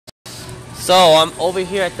So I'm over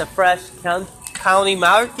here at the Fresh County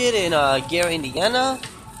Market in Gary, Indiana.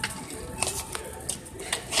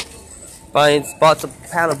 Bought some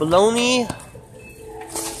pound of bologna.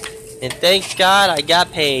 And thank God I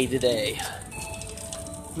got paid today.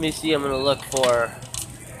 Let me see, I'm gonna look for.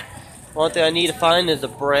 One thing I need to find is a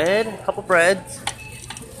couple breads.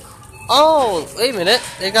 Oh, wait a minute.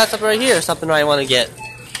 They got something right here, something I want to get.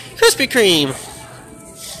 Krispy Kreme.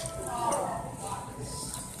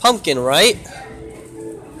 Pumpkin, right?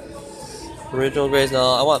 Original Graeginator.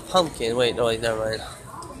 No, I want pumpkin. Wait, no, never mind.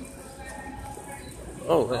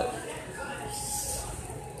 Oh, man.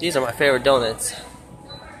 These are my favorite donuts.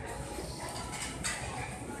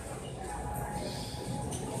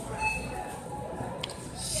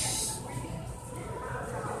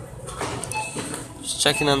 Just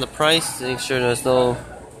checking on the price to make sure there's no.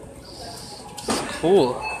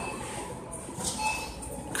 Cool.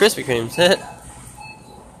 Krispy Kreme's it.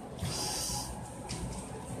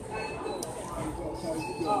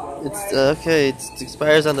 It's okay. It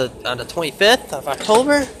expires on the 25th of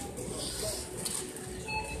October.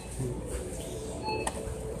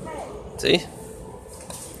 See,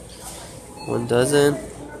 one doesn't.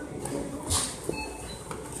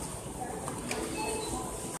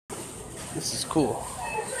 This is cool.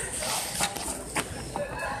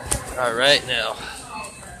 All right, now,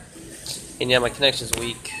 and yeah, my connection's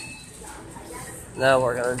weak. Now what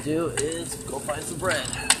we're gonna do is go find some bread.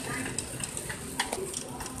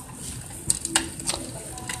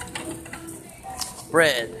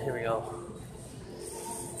 Bread, here we go.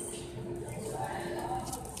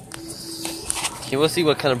 Okay, we'll see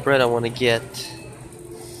what kind of bread I want to get.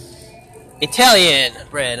 Italian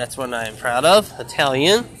bread, that's what I'm proud of.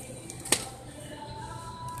 Italian.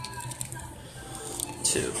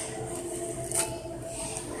 2.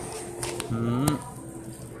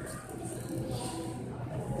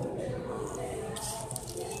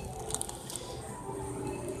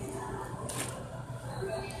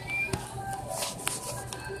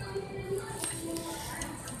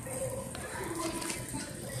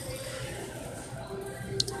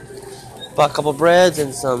 Bought a couple breads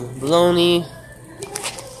and some bologna.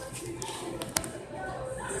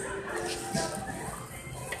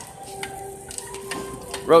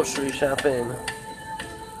 Grocery shopping.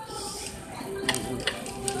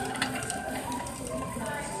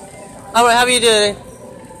 Alright, how are you doing?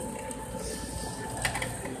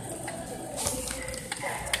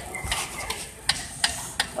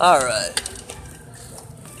 Alright.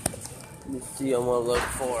 Let me see, I want to look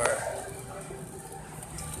for.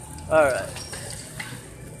 Alright.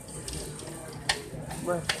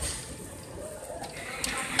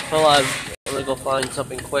 Hold on, I'm gonna go find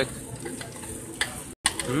something quick.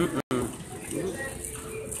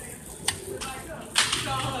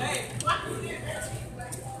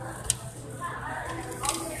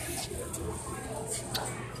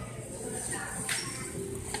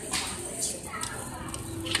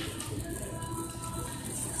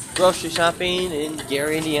 Grocery shopping in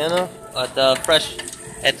Gary, Indiana, at the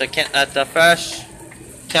Fresh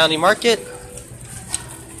County Market.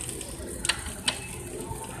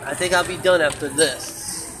 I think I'll be done after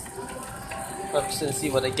this. I'm just gonna see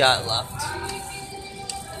what I got left.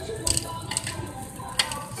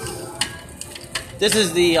 This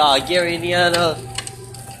is the Gary, Indiana.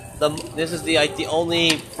 This is the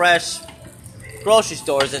only fresh grocery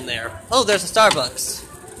stores in there. Oh, there's a Starbucks.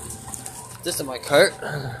 This is my cart.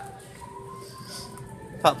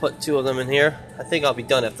 I'll put 2 of them in here. I think I'll be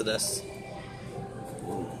done after this.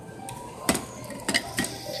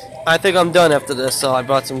 I think I'm done after this, so I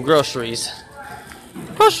bought some groceries.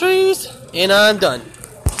 And I'm done.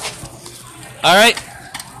 Alright.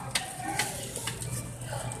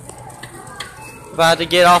 About to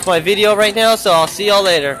get off my video right now, so I'll see y'all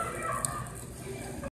later.